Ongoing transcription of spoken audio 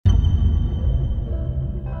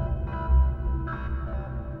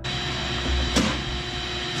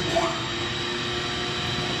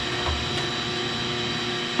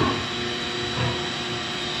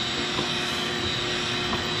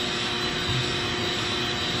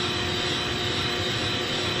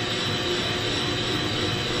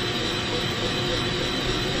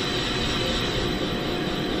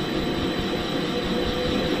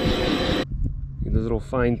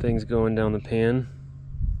fine things going down the pan.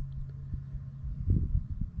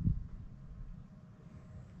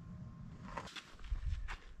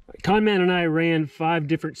 Conman and I ran 5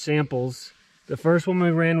 different samples. The first one we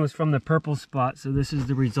ran was from the purple spot, so this is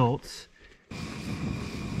the results.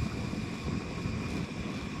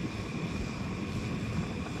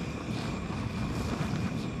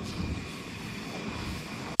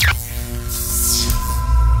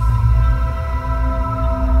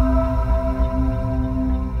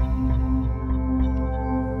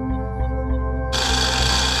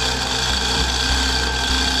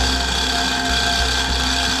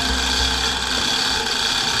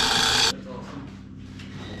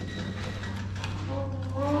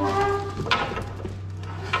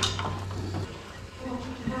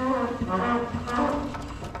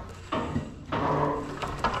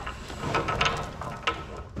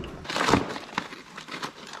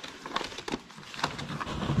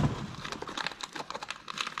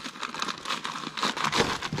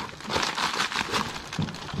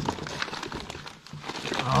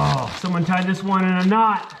 Oh, someone tied this one in a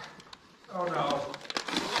knot. Oh no.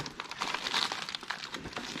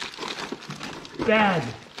 Bad.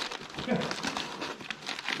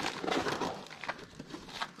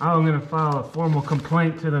 I'm gonna file a formal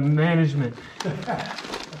complaint to the management.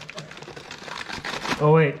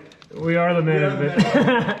 Oh wait, we are the management.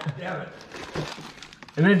 Damn it.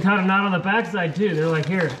 And then tied a knot on the backside too. They're like,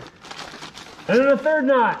 here. And then a third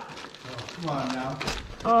knot. Oh, come on now.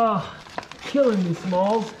 Oh, killing me,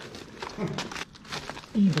 Smalls.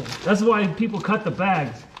 Evil. That's why people cut the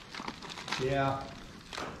bags. Yeah.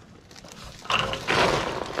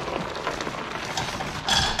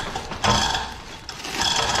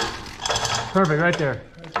 Perfect, right there.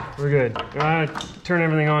 We're good. All right, turn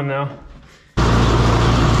everything on now.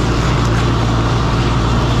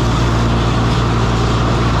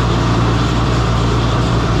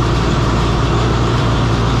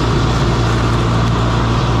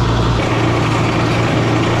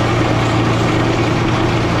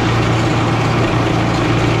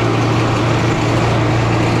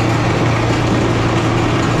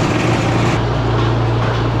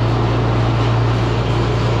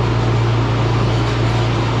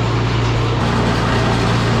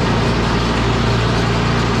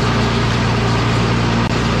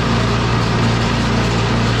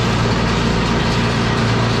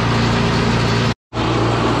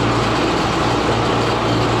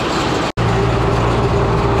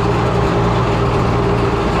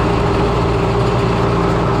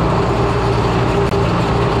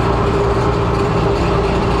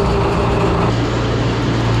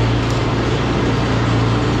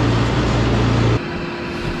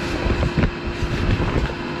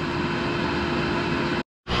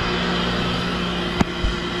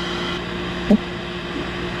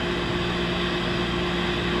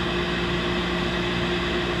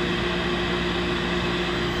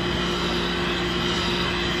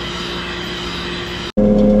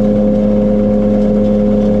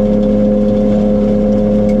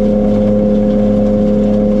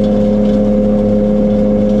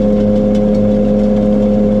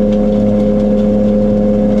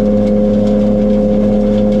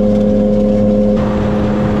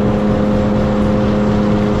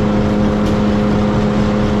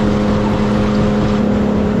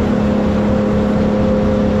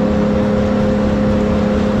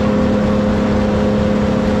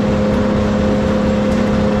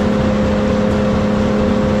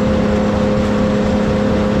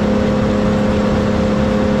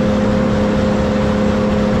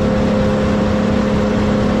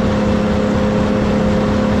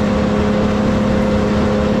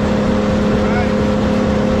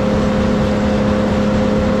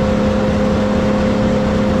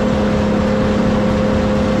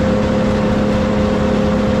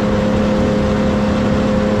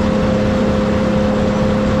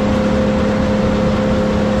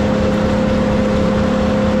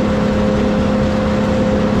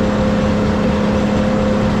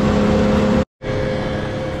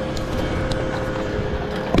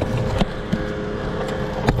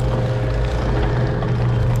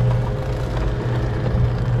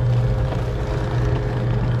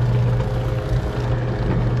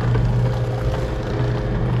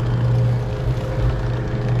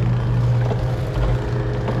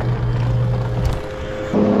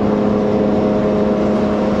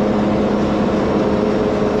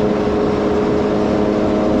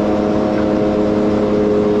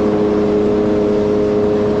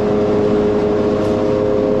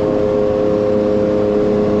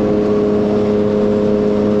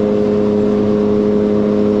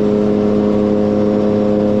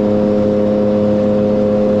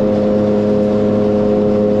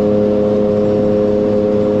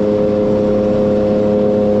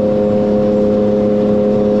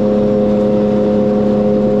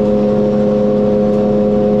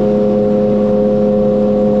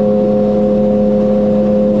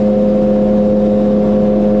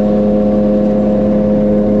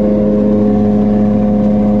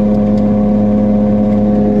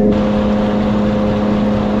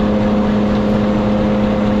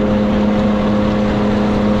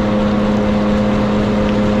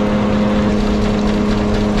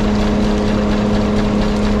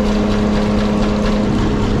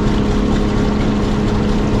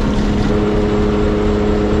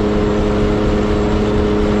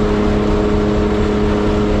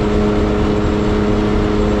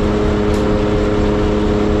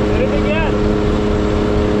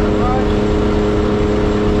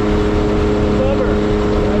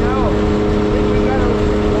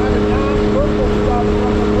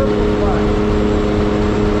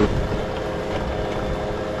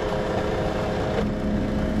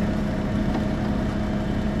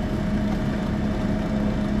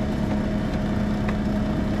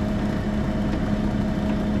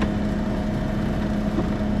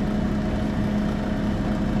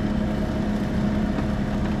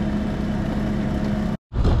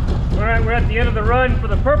 we're at the end of the run for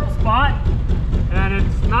the purple spot, and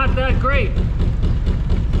it's not that great.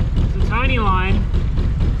 It's a tiny line.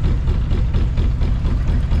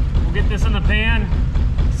 We'll get this in the pan,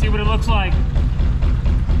 see what it looks like.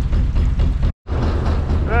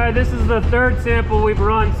 Alright, this is the third sample we've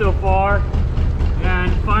run so far,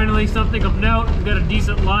 and finally something of note. We've got a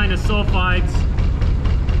decent line of sulfides.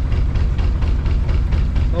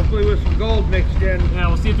 Hopefully with some gold mixed in. Yeah,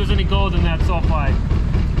 we'll see if there's any gold in that sulfide.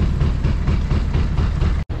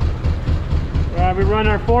 Alright, we run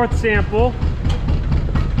our fourth sample.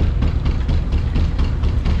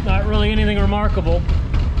 Not really anything remarkable.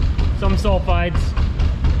 Some sulfides.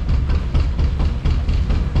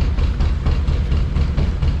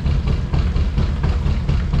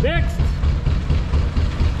 Next!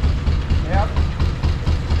 Yep.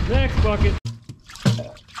 Next bucket.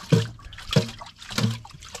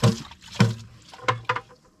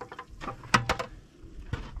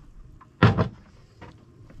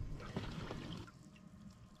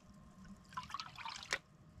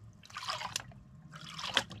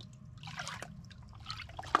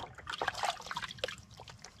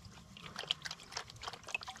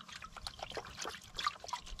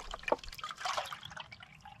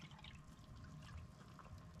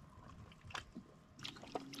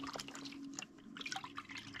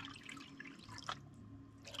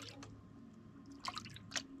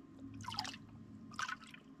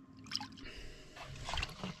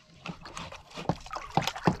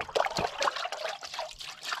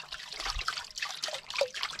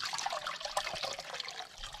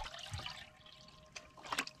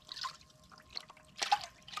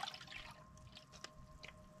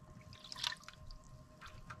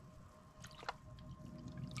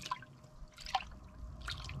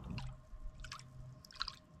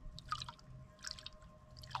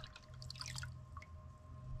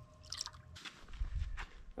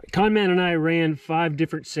 Conman and I ran 5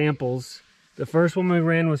 different samples. The first one we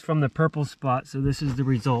ran was from the purple spot, so this is the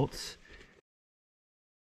results.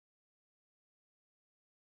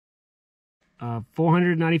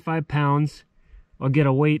 495 pounds. I'll get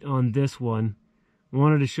a weight on this one. I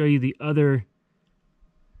wanted to show you the other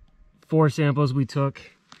 4 samples we took.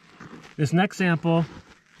 This next sample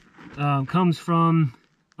comes from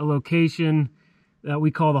a location that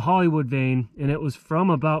we call the Hollywood vein, and it was from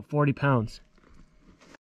about 40 pounds.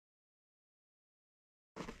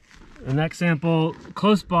 The next sample,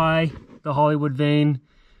 close by the Hollywood vein,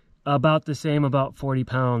 about the same, about 40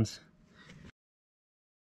 pounds.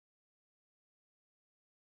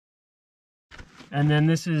 And then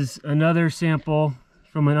this is another sample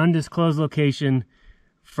from an undisclosed location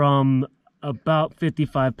from about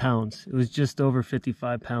 55 pounds. It was just over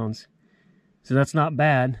 55 pounds. So that's not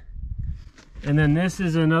bad. And then this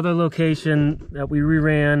is another location that we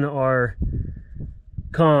reran our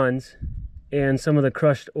cons and some of the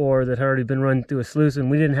crushed ore that had already been run through a sluice,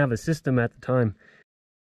 and we didn't have a system at the time.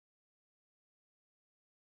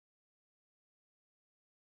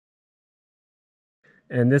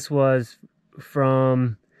 And this was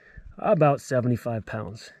from about 75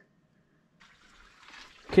 pounds.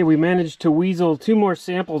 Okay, we managed to weasel 2 more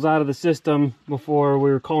samples out of the system before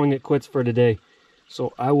we were calling it quits for today.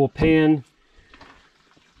 So I will pan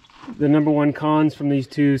the number 1 cons from these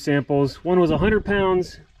 2 samples. One was 100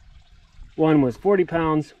 pounds. One was 40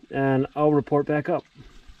 pounds, and I'll report back up.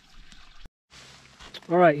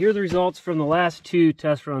 All right, here are the results from the last 2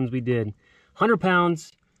 test runs we did. 100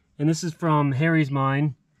 pounds, and this is from Harry's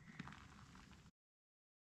mine.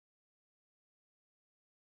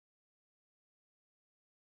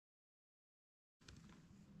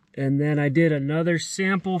 And then I did another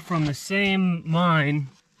sample from the same mine,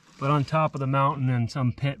 but on top of the mountain in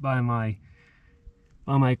some pit by my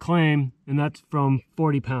claim, and that's from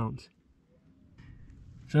 40 pounds.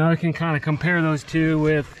 So now I can kind of compare those 2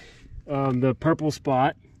 with the purple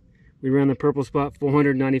spot. We ran the purple spot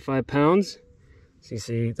 495 pounds. So you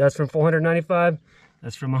see, that's from 495,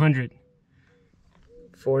 that's from 100.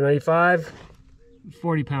 495,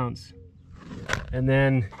 40 pounds. And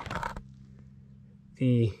then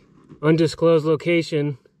the undisclosed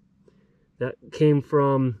location that came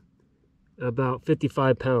from about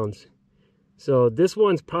 55 pounds. So this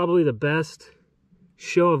one's probably the best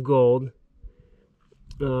show of gold.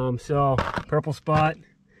 So purple spot,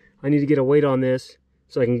 I need to get a weight on this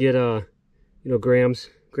so I can get grams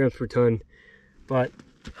per ton. But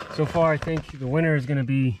so far I think the winner is going to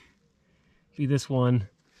be this one.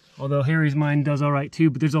 Although Harry's mine does all right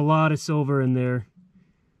too, but there's a lot of silver in there,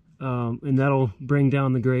 and that'll bring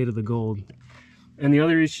down the grade of the gold. And the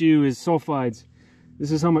other issue is sulfides.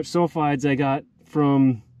 This is how much sulfides I got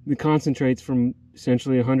from the concentrates from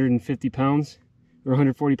essentially 150 pounds or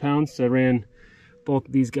 140 pounds. So I ran both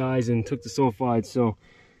of these guys and took the sulfides. So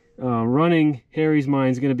running Harry's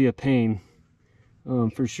mine is going to be a pain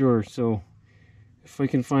for sure. So if I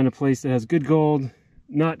can find a place that has good gold,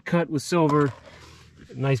 not cut with silver,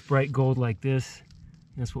 nice bright gold like this,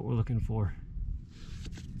 that's what we're looking for.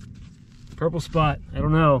 Purple spot, I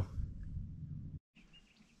don't know.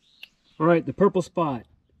 All right, the purple spot,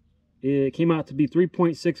 it came out to be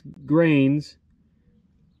 3.6 grains.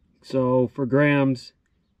 So for grams,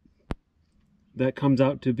 that comes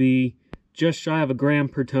out to be just shy of a gram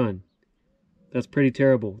per ton. That's pretty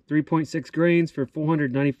terrible. 3.6 grains for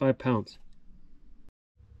 495 pounds.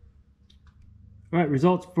 All right,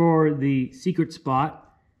 results for the secret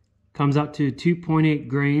spot comes out to 2.8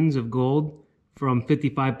 grains of gold from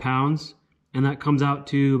 55 pounds, and that comes out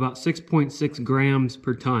to about 6.6 grams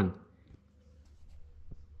per ton.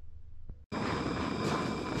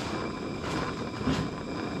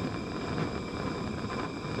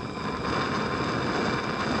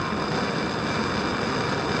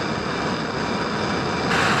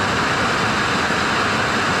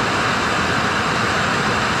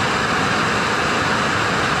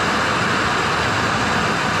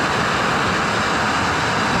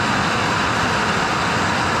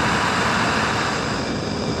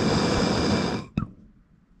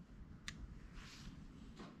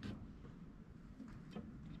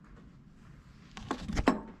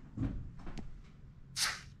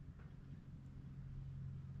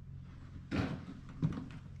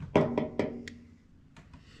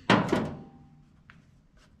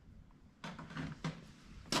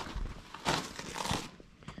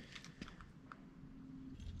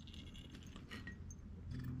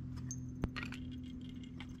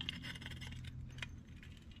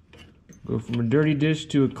 Go from a dirty dish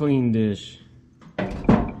to a clean dish.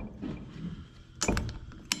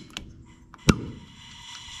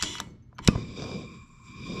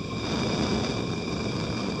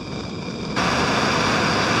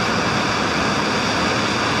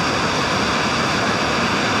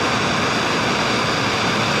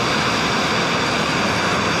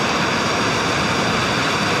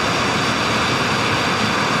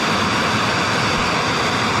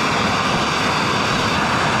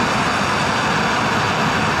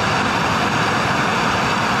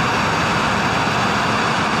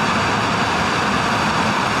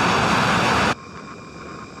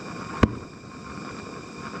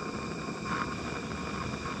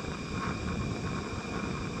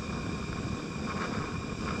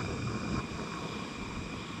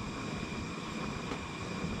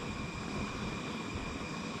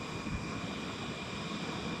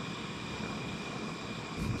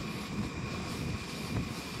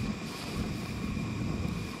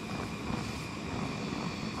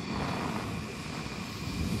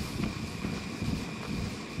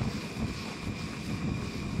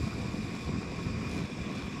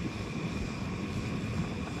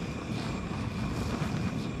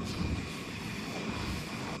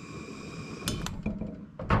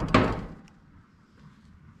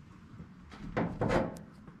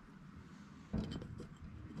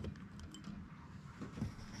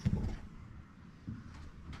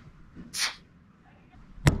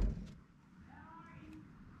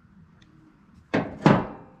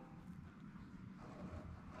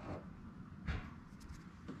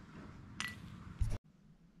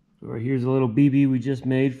 All right, here's a little BB we just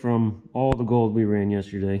made from all the gold we ran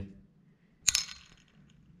yesterday.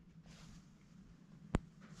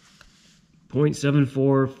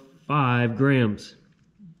 0.745 grams.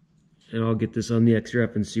 And I'll get this on the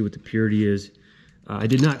XRF and see what the purity is. I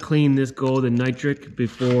did not clean this gold in nitric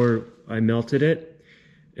before I melted it.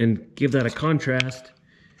 And give that a contrast.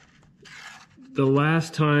 The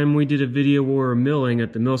last time we did a video where we were milling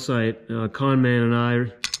at the mill site, Conman and I,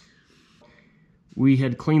 we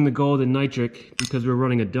had cleaned the gold in nitric because we were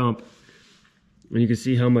running a dump. And you can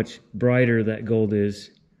see how much brighter that gold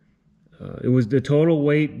is. It was the total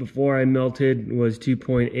weight before I melted was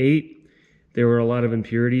 2.8. There were a lot of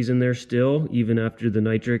impurities in there still, even after the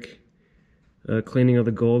nitric cleaning of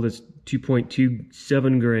the gold. It's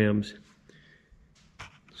 2.27 grams.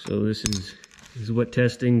 So this is what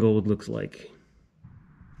testing gold looks like.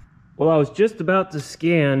 Well, I was just about to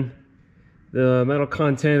scan the metal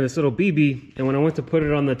content of this little BB, and when I went to put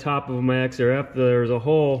it on the top of my XRF, there was a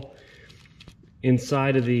hole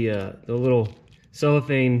inside of the little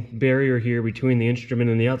cellophane barrier here between the instrument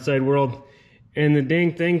and the outside world, and the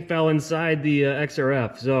dang thing fell inside the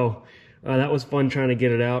XRF. So that was fun trying to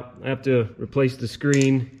get it out. I have to replace the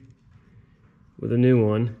screen with a new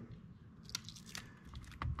one.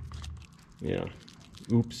 Yeah,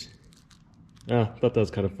 oops. Thought that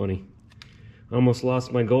was kind of funny. I almost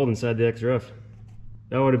lost my gold inside the XRF.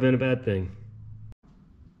 That would have been a bad thing.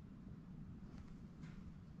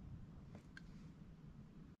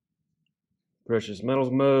 Precious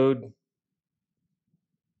metals mode.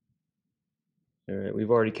 All right, we've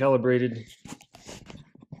already calibrated.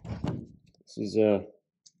 This is a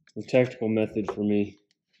tactical method for me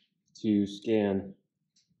to scan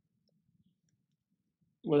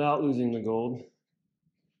without losing the gold.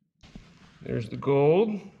 There's the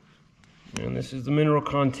gold, and this is the mineral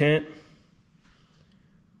content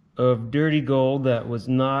of dirty gold that was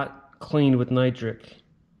not cleaned with nitric.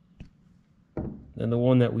 And the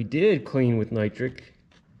one that we did clean with nitric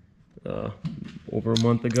over a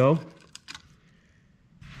month ago.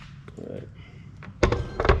 All right.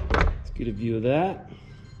 Let's get a view of that.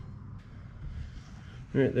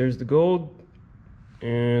 All right, there's the gold,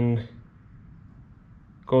 and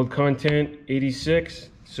gold content 86,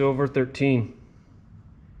 silver 13.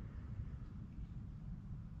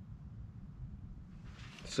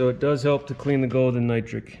 So it does help to clean the gold in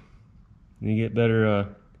nitric. You get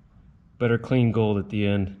better clean gold at the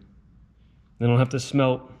end. They don't have to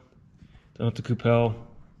smelt, don't have to cupel,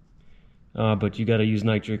 but you got to use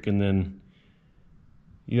nitric, and then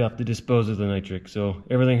you have to dispose of the nitric. So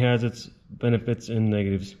everything has its benefits and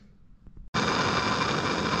negatives.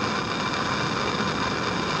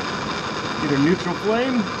 Get a neutral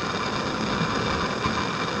flame.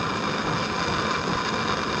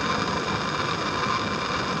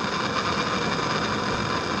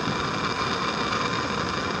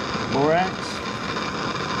 Borax.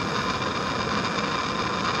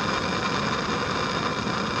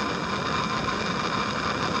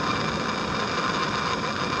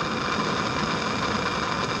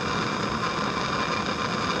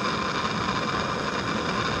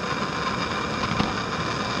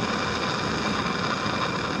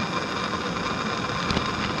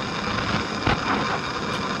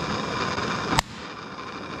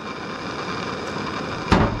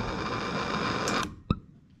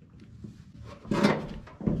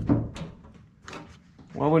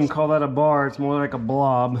 Well, I wouldn't call that a bar, it's more like a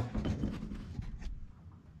blob.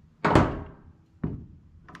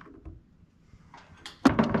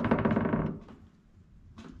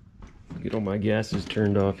 Get all my gases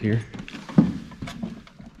turned off here.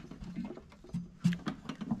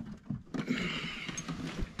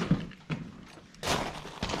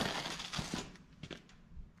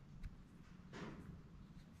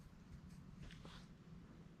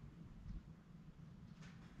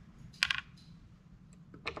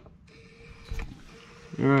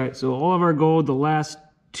 All right, so all of our gold, the last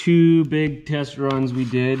two big test runs we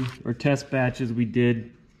did, or test batches we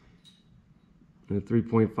did,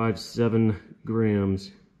 3.57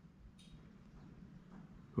 grams.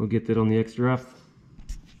 We'll get that on the XRF.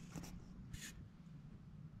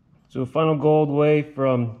 So final gold weigh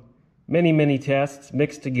from many tests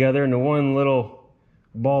mixed together into one little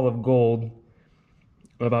ball of gold.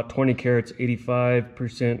 About 20 carats,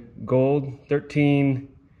 85% gold, 13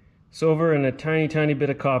 silver, and a tiny bit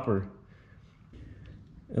of copper.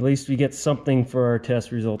 At least we get something for our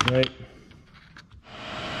test result, right?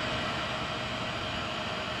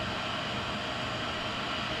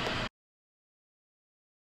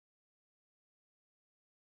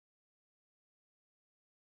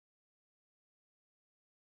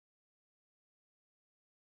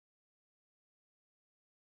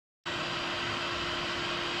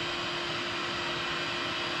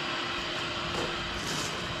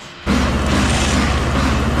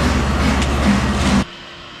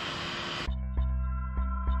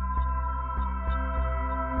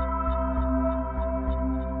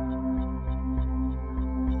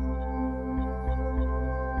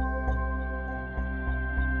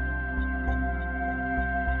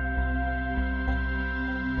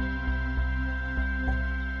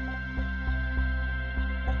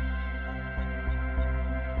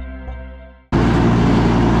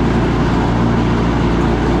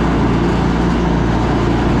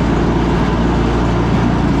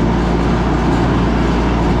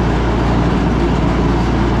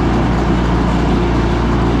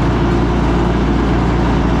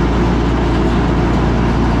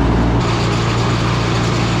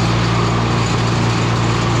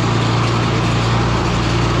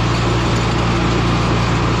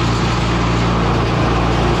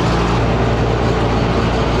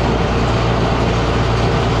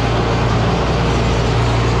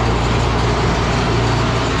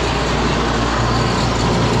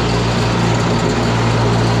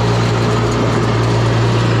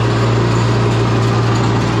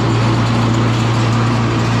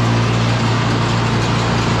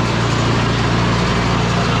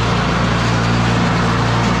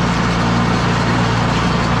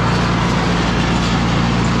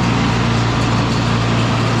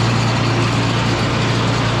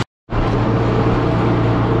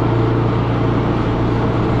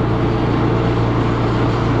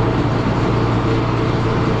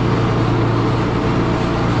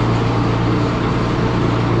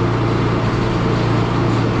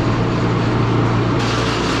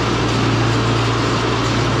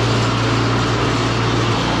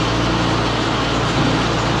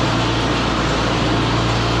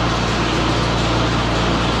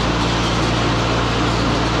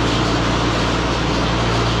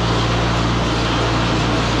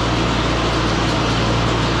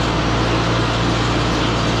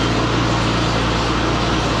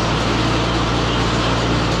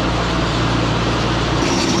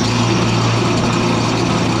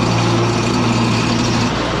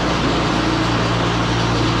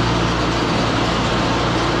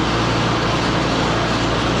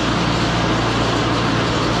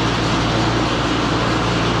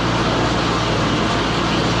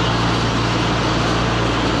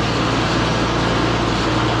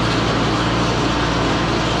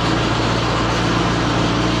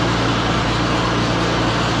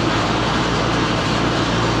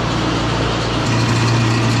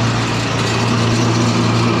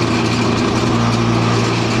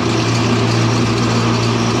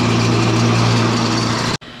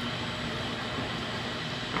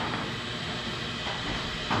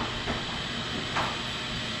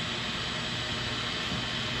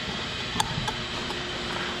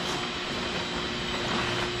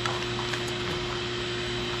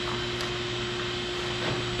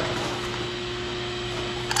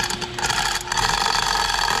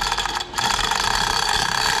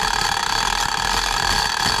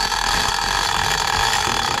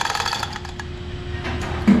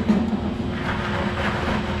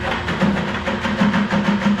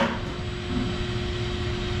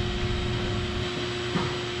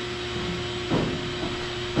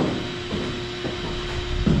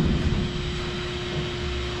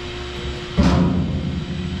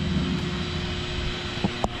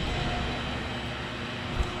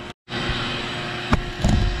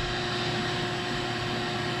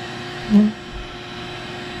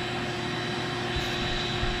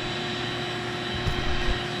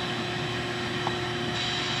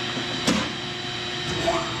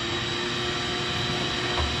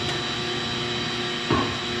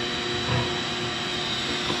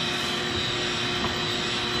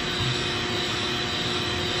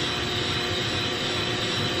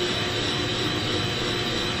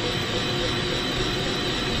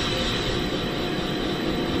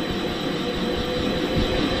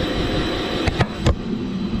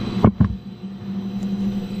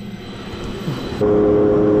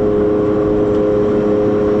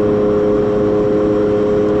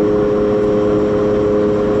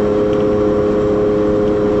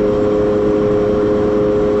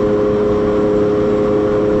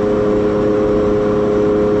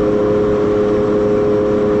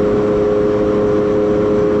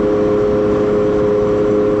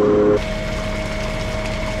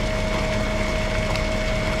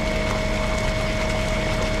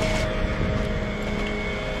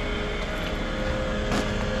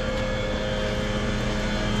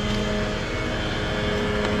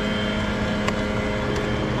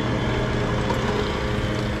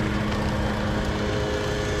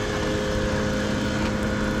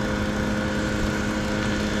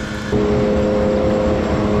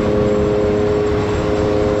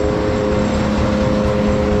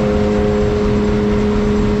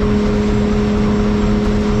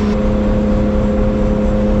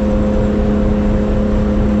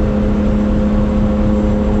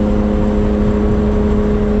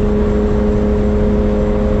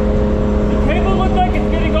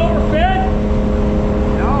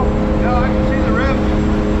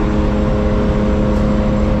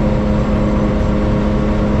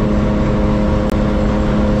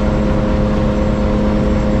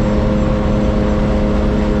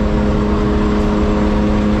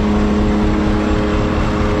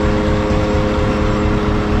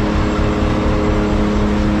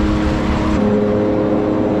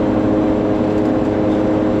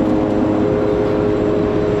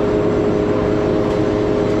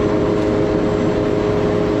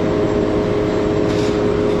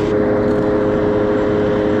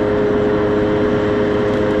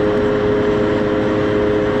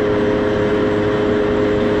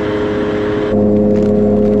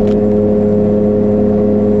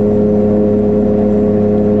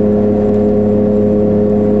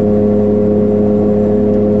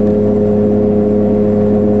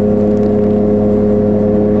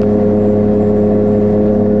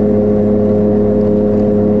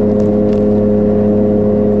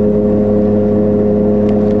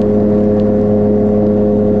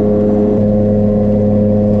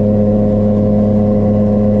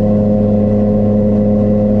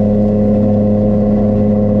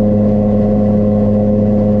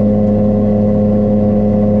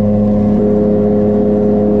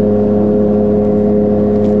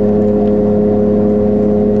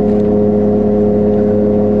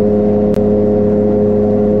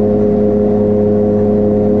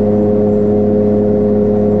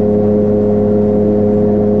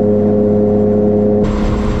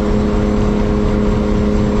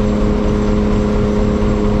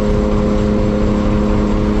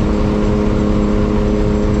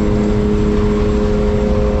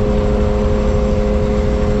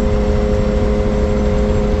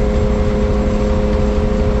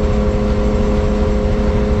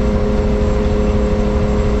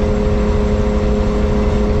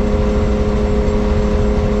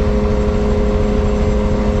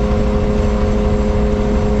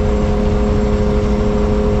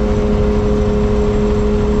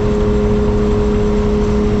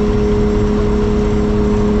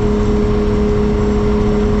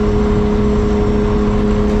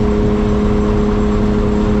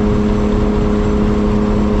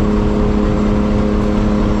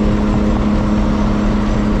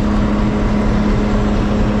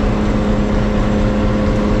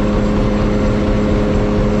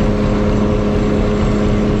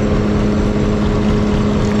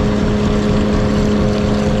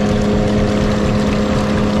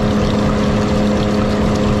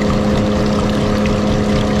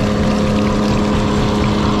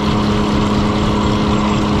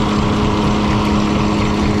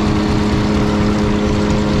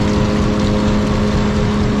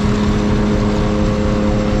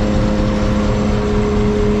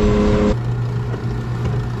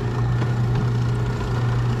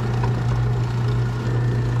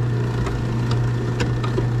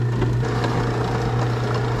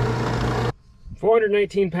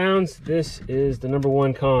 419 pounds. This is the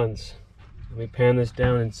 #1 cons. Let me pan this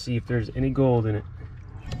down and see if there's any gold in it.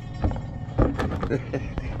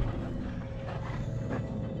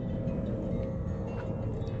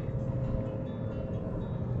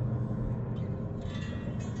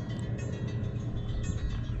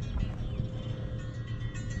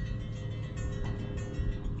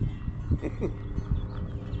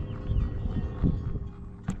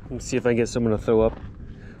 Let's see if I can get someone to throw up.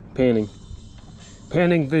 Panning.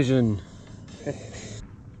 Panning vision.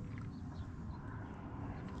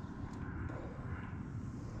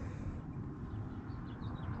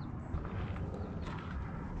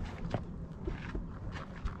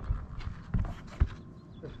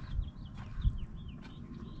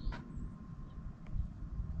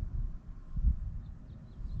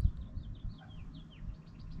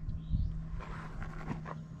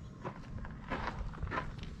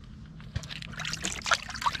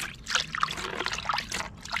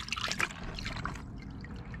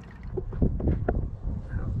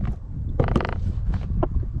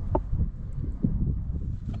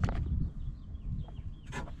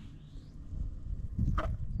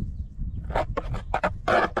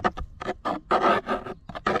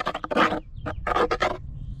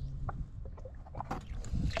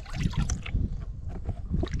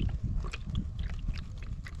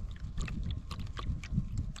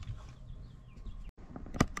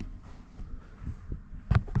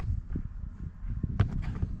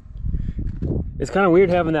 It's kind of weird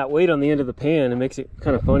having that weight on the end of the pan. It makes it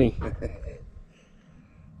kind of funny.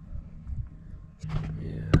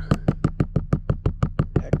 Yeah.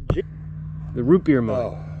 The root beer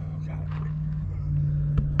mug. Oh, God.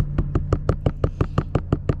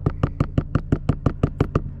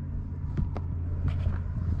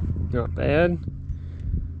 Not bad.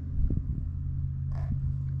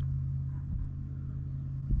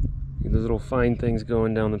 Get those little fine things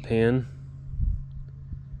going down the pan.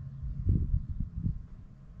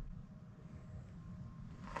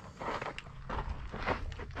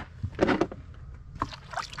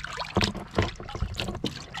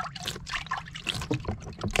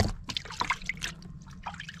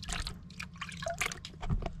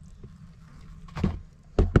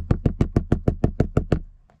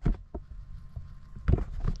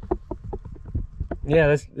 Yeah,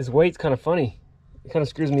 this weight's kind of funny. It kind of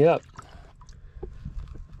screws me up.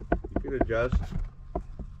 You can adjust.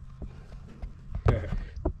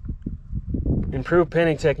 Improved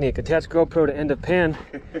panning technique. Attach GoPro to end of pan.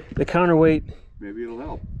 The counterweight. Maybe it'll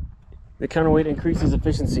help. The counterweight increases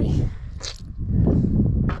efficiency.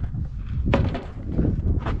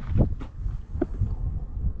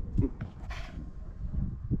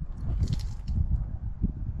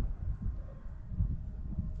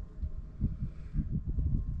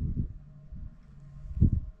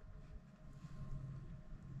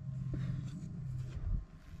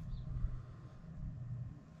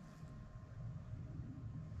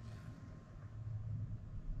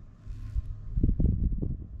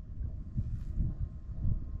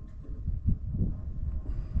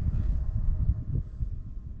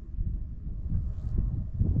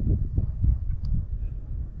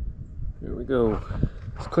 There we go.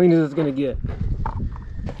 As clean as it's gonna get.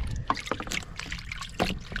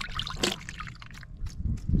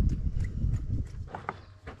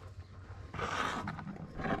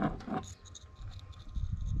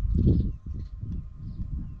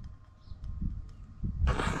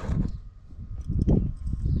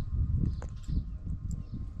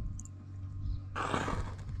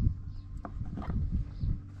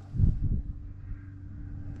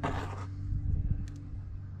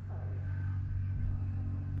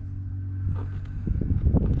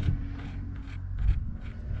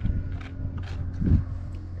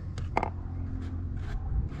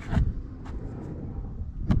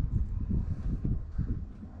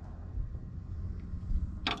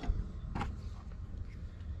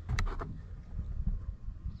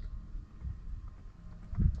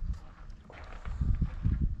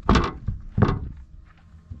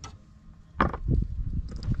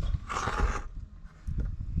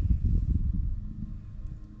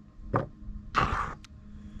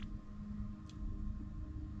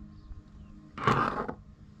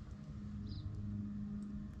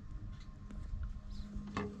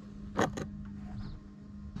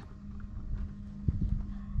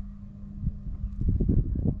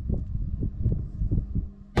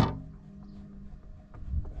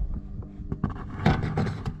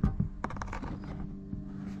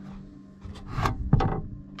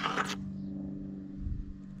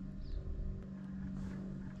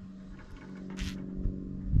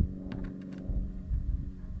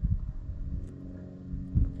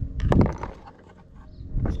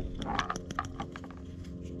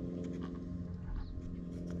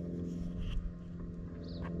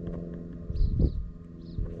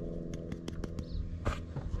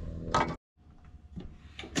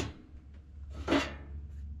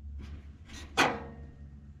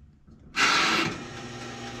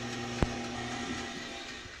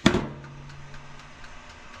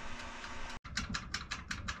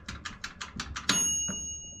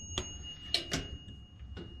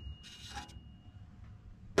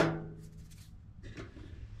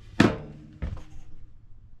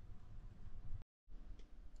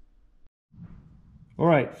 All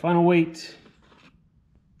right, final weight,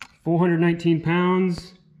 419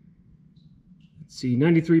 pounds. Let's see,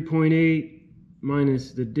 93.8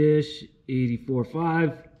 minus the dish,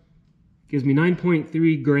 84.5. Gives me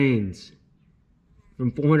 9.3 grains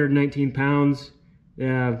from 419 pounds.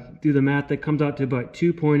 Do the math, that comes out to about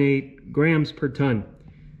 2.8 grams per ton,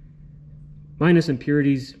 minus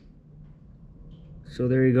impurities. So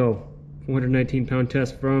there you go, 419 pound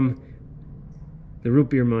test from the root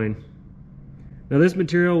beer mine. Now this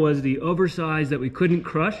material was the oversized that we couldn't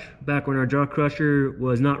crush back when our jaw crusher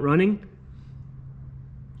was not running.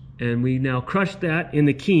 And we now crushed that in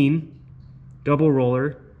the Keene double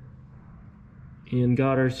roller and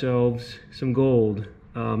got ourselves some gold.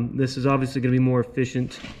 This is obviously going to be more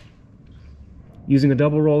efficient using a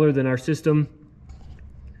double roller than our system,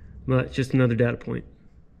 but it's just another data point.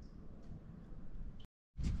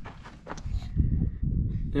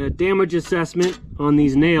 Damage assessment on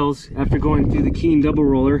these nails after going through the Keene double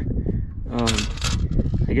roller.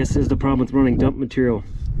 I guess this is the problem with running dump material.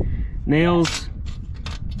 Nails,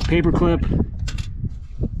 paper clip,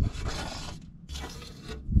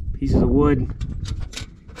 pieces of wood.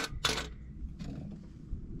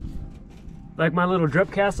 Like my little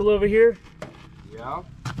drip castle over here? Yeah.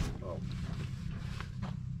 Oh.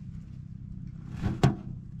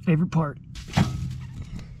 Favorite part.